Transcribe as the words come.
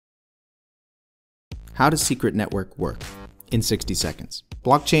How does secret network work? In 60 seconds.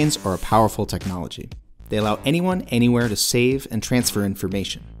 Blockchains are a powerful technology. They allow anyone, anywhere to save and transfer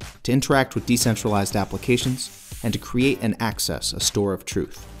information, to interact with decentralized applications, and to create and access a store of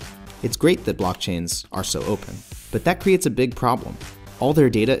truth. It's great that blockchains are so open, but that creates a big problem. All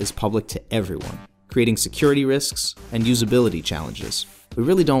their data is public to everyone, creating security risks and usability challenges. We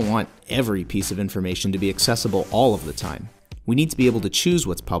really don't want every piece of information to be accessible all of the time. We need to be able to choose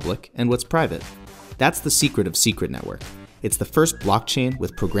what's public and what's private. That's the secret of Secret Network. It's the first blockchain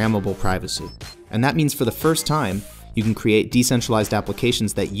with programmable privacy. And that means for the first time, you can create decentralized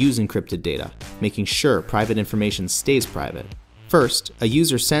applications that use encrypted data, making sure private information stays private. First, a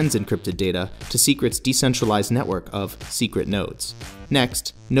user sends encrypted data to Secret's decentralized network of secret nodes.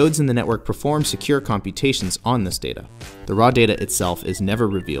 Next, nodes in the network perform secure computations on this data. The raw data itself is never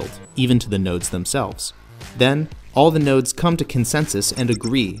revealed, even to the nodes themselves. Then, all the nodes come to consensus and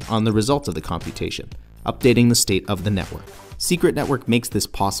agree on the result of the computation, updating the state of the network. Secret Network makes this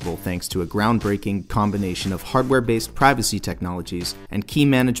possible thanks to a groundbreaking combination of hardware-based privacy technologies and key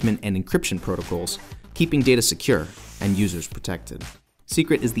management and encryption protocols, keeping data secure and users protected.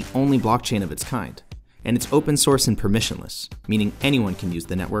 Secret is the only blockchain of its kind, and it's open source and permissionless, meaning anyone can use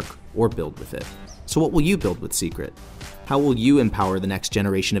the network or build with it. So what will you build with Secret? How will you empower the next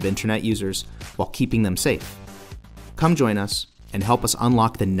generation of internet users while keeping them safe? Come join us and help us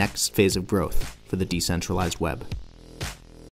unlock the next phase of growth for the decentralized web.